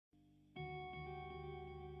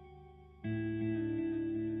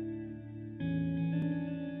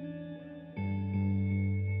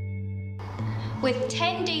With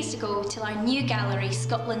 10 days to go till our new gallery,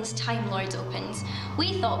 Scotland's Time Lords, opens,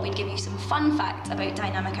 we thought we'd give you some fun facts about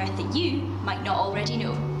Dynamic Earth that you might not already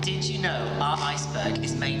know. Did you know our iceberg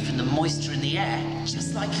is made from the moisture in the air,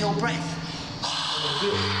 just like your breath?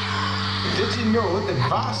 Did you know that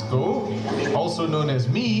Vasco, also known as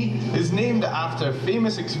me, is named after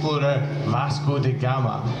famous explorer Vasco da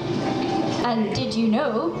Gama? And did you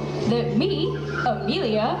know that me,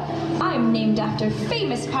 Amelia, I'm named after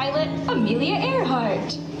famous pilot Amelia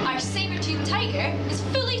Earhart? Our saber-toothed tiger is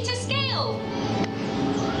fully to scale!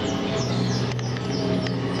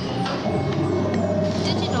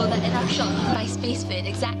 Did you know that in our shop you can buy space food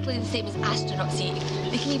exactly the same as astronauts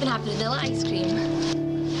eat? We can even have vanilla ice cream.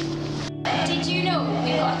 Did you know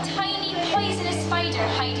we've got a tiny poisonous spider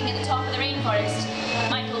hiding at the top of the rainforest?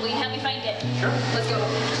 Michael, will you help me find it? Sure. Let's go.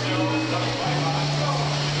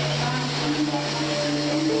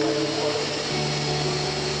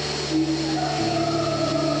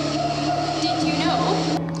 Did you know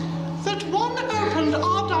that one opened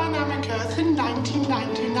our Dynamic Earth in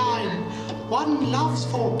 1999? One loves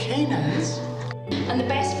volcanoes. And the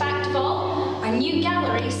best fact of all, our new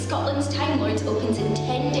gallery, Scotland's Time Lords, opens in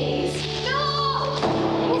 10 days.